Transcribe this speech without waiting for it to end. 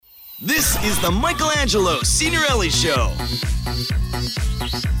This is the Michelangelo Signorile Show.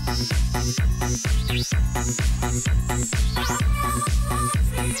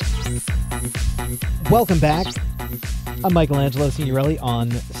 Welcome back. I'm Michelangelo Signorile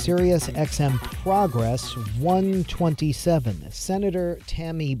on Sirius XM Progress 127. Senator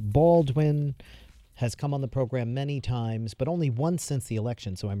Tammy Baldwin has come on the program many times, but only once since the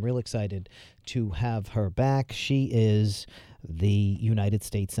election, so I'm real excited to have her back. She is the United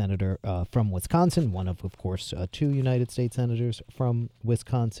States Senator from Wisconsin, one of course, two United States Senators from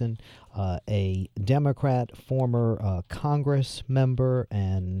Wisconsin, a Democrat, former Congress member,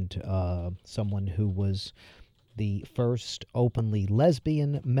 and someone who was the first openly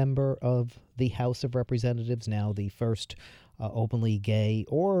lesbian member of the House of Representatives, now the first openly gay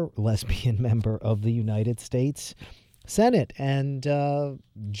or lesbian member of the United States Senate, and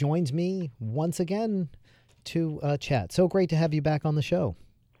joins me once again to chat. So great to have you back on the show.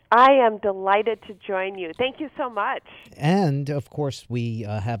 I am delighted to join you. Thank you so much. And, of course, we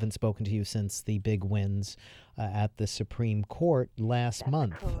haven't spoken to you since the big wins at the Supreme Court last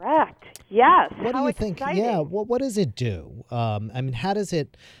month. Correct. Yes. What do you think? Exciting. Yeah. What does it do? How does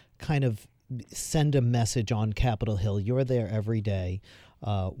it kind of send a message on Capitol Hill? You're there every day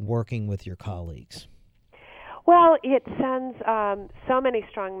working with your colleagues. Well, it sends so many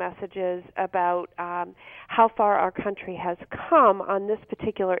strong messages about how far our country has come on this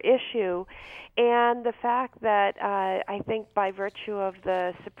particular issue, and the fact that I think by virtue of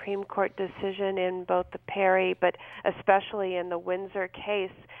the Supreme Court decision in both the Perry, but especially in the Windsor case,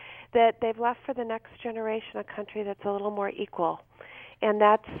 that they've left for the next generation a country that's a little more equal. And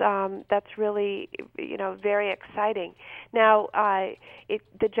that's really, very exciting. Now,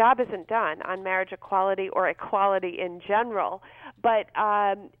 the job isn't done on marriage equality or equality in general, but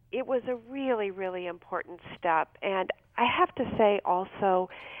it was a really, really important step. And I have to say also,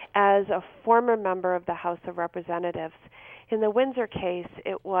 as a former member of the House of Representatives, in the Windsor case,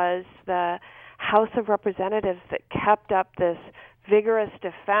 it was the House of Representatives that kept up this vigorous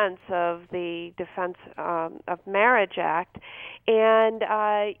defense of the Defense of Marriage Act, and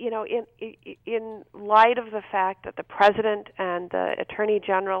in light of the fact that the President and the Attorney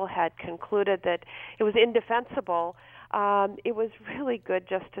General had concluded that it was indefensible, it was really good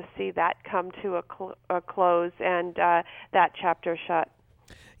just to see that come to a close and that chapter shut.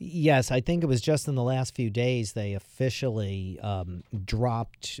 Yes, I think it was just in the last few days they officially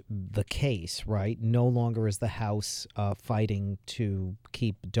dropped the case, right? No longer is the House fighting to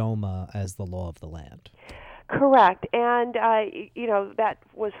keep DOMA as the law of the land. Correct. And, that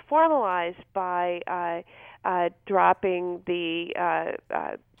was formalized by dropping the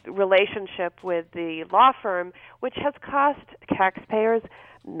relationship with the law firm, which has cost taxpayers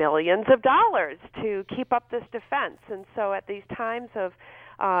millions of dollars to keep up this defense. And so at these times of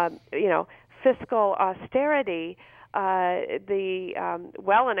fiscal austerity, the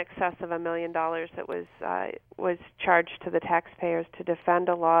well in excess of $1 million that was charged to the taxpayers to defend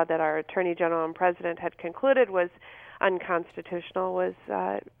a law that our Attorney General and President had concluded was unconstitutional was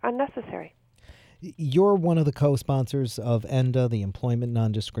unnecessary. You're one of the co-sponsors of ENDA, the Employment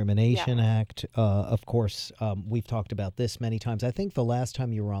Non-Discrimination Act. Of course, we've talked about this many times. I think the last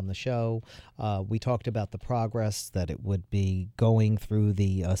time you were on the show, we talked about the progress that it would be going through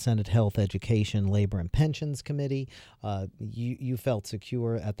the Senate Health, Education, Labor, and Pensions Committee. You felt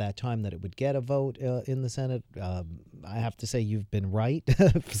secure at that time that it would get a vote in the Senate. I have to say you've been right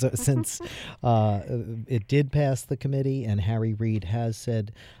since it did pass the committee, and Harry Reid has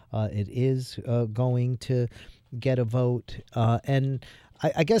said it is going to get a vote. And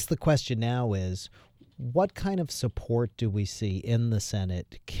I guess the question now is, what kind of support do we see in the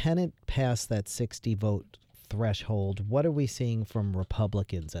Senate? Can it pass that 60-vote threshold? What are we seeing from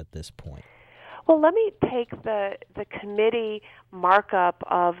Republicans at this point? Well, let me take the committee markup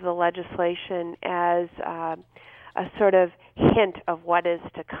of the legislation as a sort of hint of what is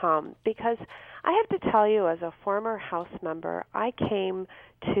to come, because I have to tell you, as a former House member, I came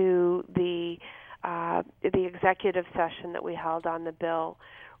to the executive session that we held on the bill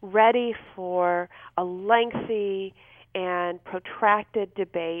ready for a lengthy and protracted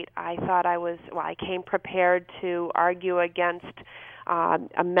debate. I came prepared to argue against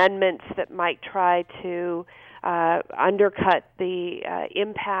amendments that might try to undercut the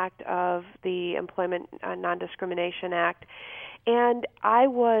impact of the Employment Non-Discrimination Act. And I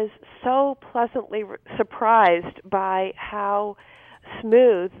was so pleasantly surprised by how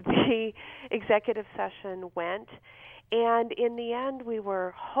smooth the executive session went. And in the end, we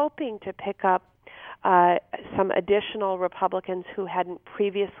were hoping to pick up some additional Republicans who hadn't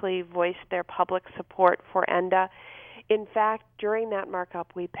previously voiced their public support for ENDA In fact, during that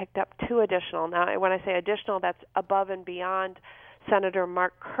markup, we picked up 2 additional. Now, when I say additional, that's above and beyond Senator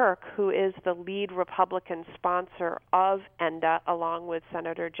Mark Kirk, who is the lead Republican sponsor of ENDA, along with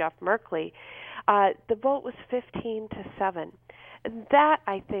Senator Jeff Merkley. The vote was 15-7. That,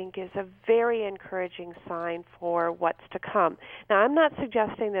 I think, is a very encouraging sign for what's to come. Now, I'm not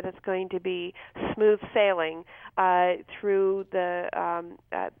suggesting that it's going to be smooth sailing through the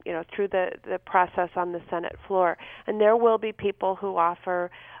process on the Senate floor, and there will be people who offer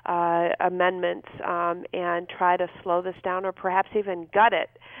amendments and try to slow this down, or perhaps even gut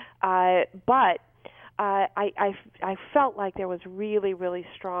it. But I felt like there was really, really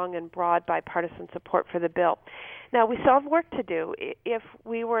strong and broad bipartisan support for the bill. Now, we still have work to do. If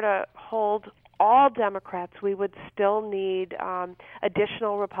we were to hold all Democrats, we would still need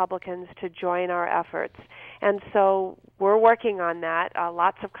additional Republicans to join our efforts. And so we're working on that.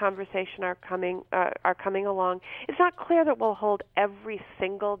 Lots of conversation are coming along. It's not clear that we'll hold every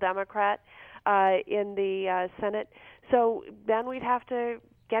single Democrat in the Senate. So then we'd have to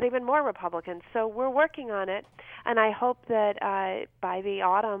get even more Republicans. So we're working on it, and I hope that by the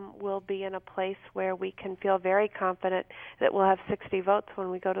autumn we'll be in a place where we can feel very confident that we'll have 60 votes when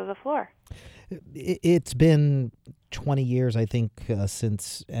we go to the floor. It's been 20 years, I think,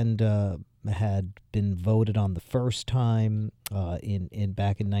 since ENDA had been voted on the first time back in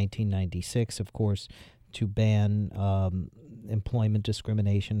 1996, of course, to ban employment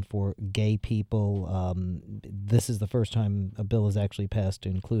discrimination for gay people. This is the first time a bill is actually passed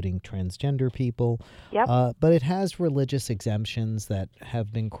including transgender people. Yep. But it has religious exemptions that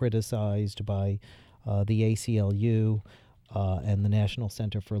have been criticized by the ACLU and the National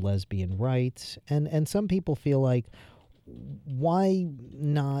Center for Lesbian Rights. And some people feel like, why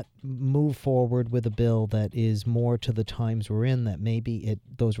not move forward with a bill that is more to the times we're in, that maybe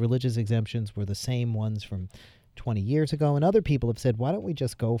those religious exemptions were the same ones from 20 years ago? And other people have said, why don't we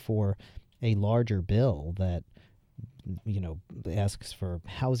just go for a larger bill that, asks for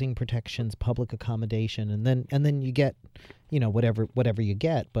housing protections, public accommodation, and then you get, whatever you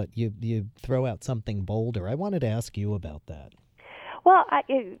get, but you throw out something bolder. I wanted to ask you about that. Well,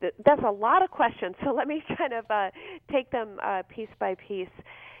 that's a lot of questions, so let me kind of take them piece by piece.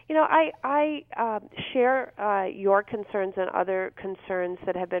 I share your concerns and other concerns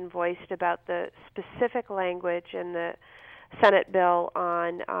that have been voiced about the specific language in the Senate bill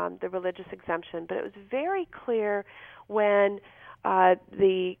on the religious exemption, but it was very clear when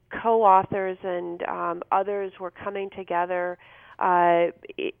the co-authors and others were coming together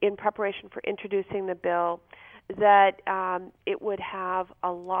in preparation for introducing the bill that it would have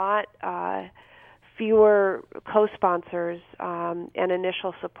a lot fewer co-sponsors and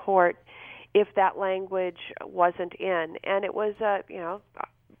initial support if that language wasn't in. And it was,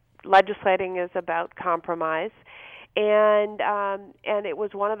 legislating is about compromise, and it was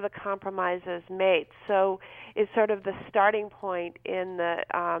one of the compromises made. So it's sort of the starting point in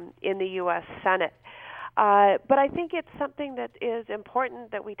the U.S. Senate. But I think it's something that is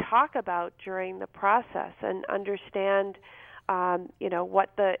important that we talk about during the process and understand, what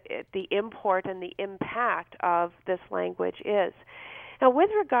the import and the impact of this language is. Now, with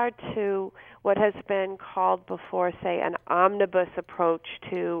regard to what has been called before, say, an omnibus approach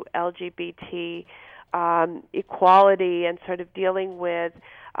to LGBT equality and sort of dealing with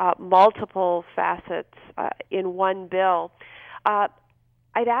multiple facets in one bill,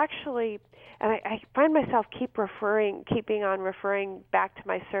 I'd actually, and I find myself keeping on referring back to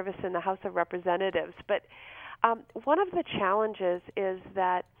my service in the House of Representatives, but one of the challenges is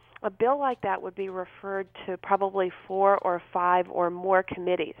that a bill like that would be referred to probably 4 or 5 or more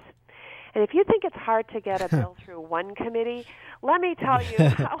committees. And if you think it's hard to get a bill through one committee, let me tell you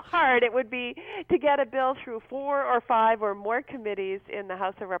how hard it would be to get a bill through 4 or 5 or more committees in the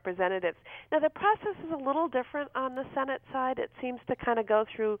House of Representatives. Now, the process is a little different on the Senate side. It seems to kind of go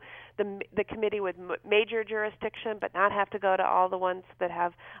through the committee with major jurisdiction, but not have to go to all the ones that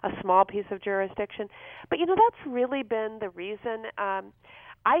have a small piece of jurisdiction. But, that's really been the reason.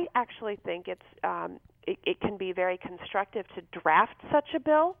 I actually think it can be very constructive to draft such a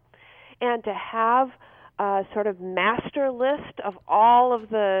bill and to have a sort of master list of all of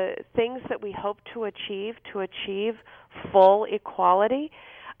the things that we hope to achieve full equality.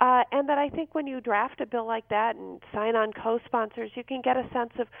 And that I think when you draft a bill like that and sign on co-sponsors, you can get a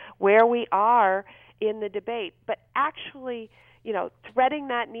sense of where we are in the debate. But actually, threading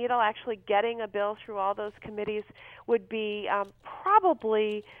that needle, actually getting a bill through all those committees would be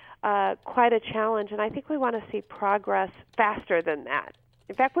probably quite a challenge. And I think we want to see progress faster than that.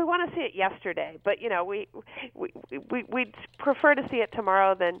 In fact, we want to see it yesterday, but we'd prefer to see it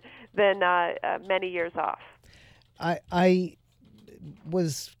tomorrow than many years off. I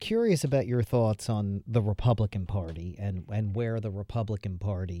was curious about your thoughts on the Republican Party and where the Republican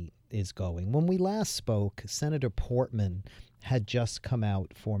Party is going. When we last spoke, Senator Portman had just come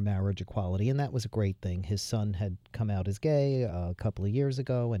out for marriage equality, and that was a great thing. His son had come out as gay a couple of years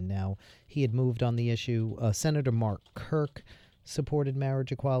ago, and now he had moved on the issue. Senator Mark Kirk supported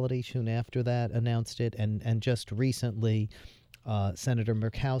marriage equality soon after that, announced it, and just recently Senator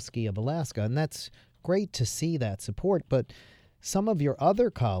Murkowski of Alaska. And that's great to see that support, but some of your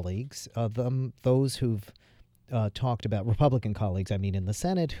other colleagues, those who've talked about, Republican colleagues, I mean, in the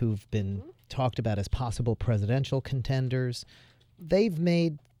Senate, who've been talked about as possible presidential contenders, they've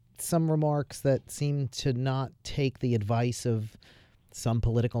made some remarks that seem to not take the advice of some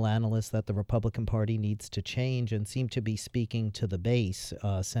political analysts that the Republican Party needs to change and seem to be speaking to the base.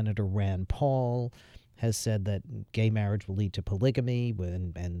 Senator Rand Paul has said that gay marriage will lead to polygamy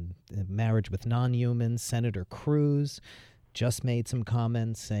and marriage with non-humans. Senator Cruz just made some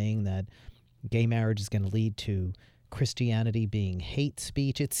comments saying that gay marriage is going to lead to Christianity being hate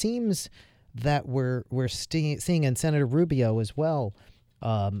speech. It seems that we're seeing, and Senator Rubio as well,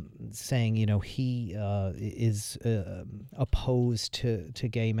 saying, he is opposed to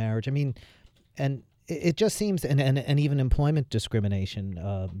gay marriage. I mean, and it just seems, and even employment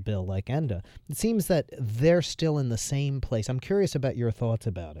discrimination bill like ENDA, it seems that they're still in the same place. I'm curious about your thoughts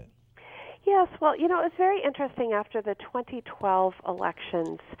about it. Yes, well, it was very interesting after the 2012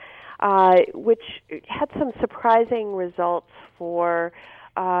 elections, which had some surprising results for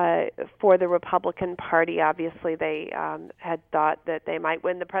the Republican Party. Obviously, they had thought that they might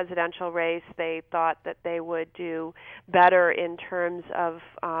win the presidential race. They thought that they would do better in terms of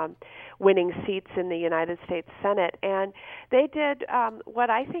winning seats in the United States Senate, and they did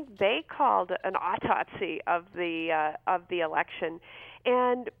what I think they called an autopsy of the election.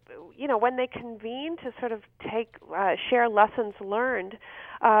 And when they convened to sort of share lessons learned,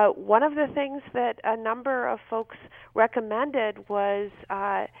 one of the things that a number of folks recommended was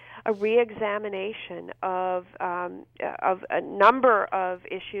a reexamination of a number of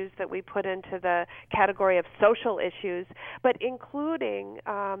issues that we put into the category of social issues, but including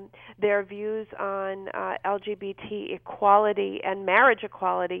their views on LGBT equality and marriage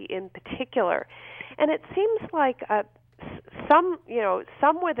equality in particular. And it seems like some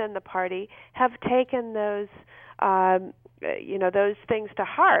within the party have taken those things to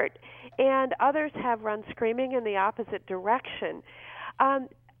heart, and others have run screaming in the opposite direction.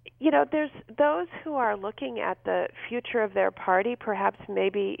 There's those who are looking at the future of their party, perhaps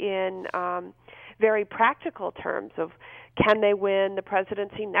maybe in very practical terms of, can they win the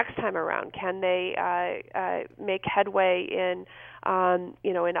presidency next time around? Can they make headway in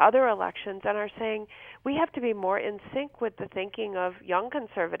other elections? And are saying we have to be more in sync with the thinking of young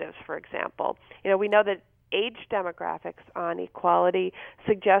conservatives, for example. We know that age demographics on equality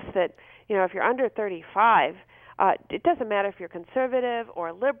suggest that if you're under 35, it doesn't matter if you're conservative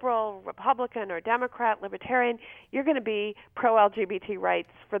or liberal, Republican or Democrat, Libertarian, you're going to be pro-LGBT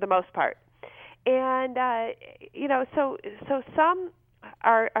rights for the most part. And so some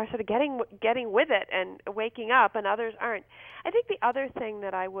are sort of getting with it and waking up, and others aren't. I think the other thing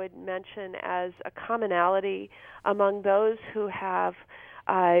that I would mention as a commonality among those who have,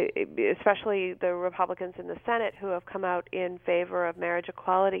 especially the Republicans in the Senate who have come out in favor of marriage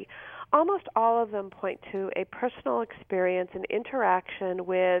equality, almost all of them point to a personal experience, an interaction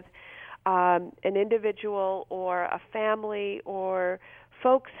with an individual or a family or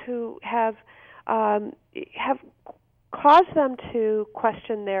folks who have caused them to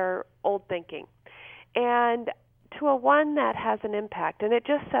question their old thinking, and to a one that has an impact. And it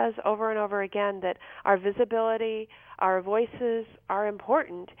just says over and over again that our visibility, our voices are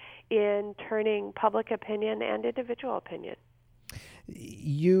important in turning public opinion and individual opinion.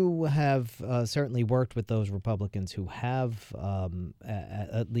 You have certainly worked with those Republicans who have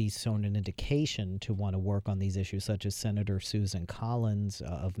at least shown an indication to want to work on these issues, such as Senator Susan Collins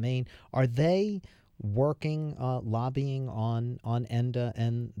of Maine. Are they working, lobbying on ENDA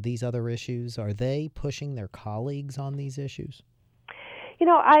and these other issues? Are they pushing their colleagues on these issues?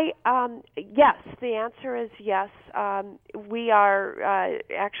 Yes, the answer is yes. We are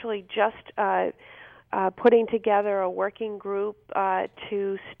actually just putting together a working group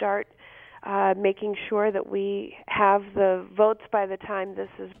to start making sure that we have the votes by the time this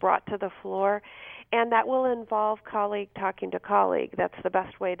is brought to the floor, and that will involve colleague talking to colleague. That's the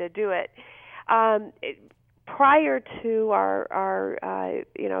best way to do it. Prior to our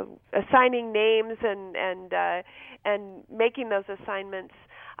assigning names and making those assignments,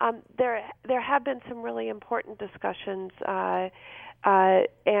 there have been some really important discussions I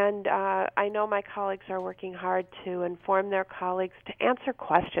know my colleagues are working hard to inform their colleagues to answer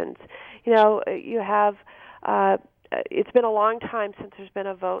questions. You know, it's been a long time since there's been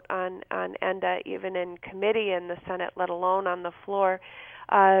a vote on ENDA, even in committee in the Senate, let alone on the floor.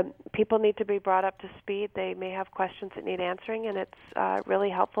 People need to be brought up to speed. They may have questions that need answering, and it's really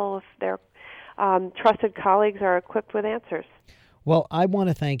helpful if their trusted colleagues are equipped with answers. Well, I want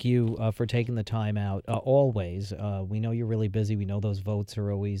to thank you for taking the time out, always. We know you're really busy. We know those votes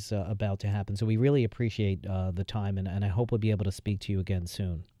are always about to happen. So we really appreciate the time, and I hope we'll be able to speak to you again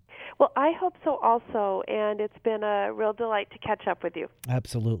soon. Well, I hope so also, and it's been a real delight to catch up with you.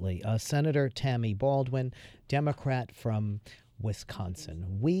 Absolutely. Senator Tammy Baldwin, Democrat from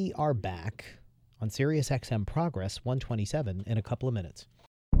Wisconsin. We are back on Sirius XM Progress 127 in a couple of minutes.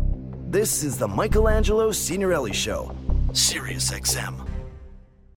 This is the Michelangelo Signorile Show, Sirius XM.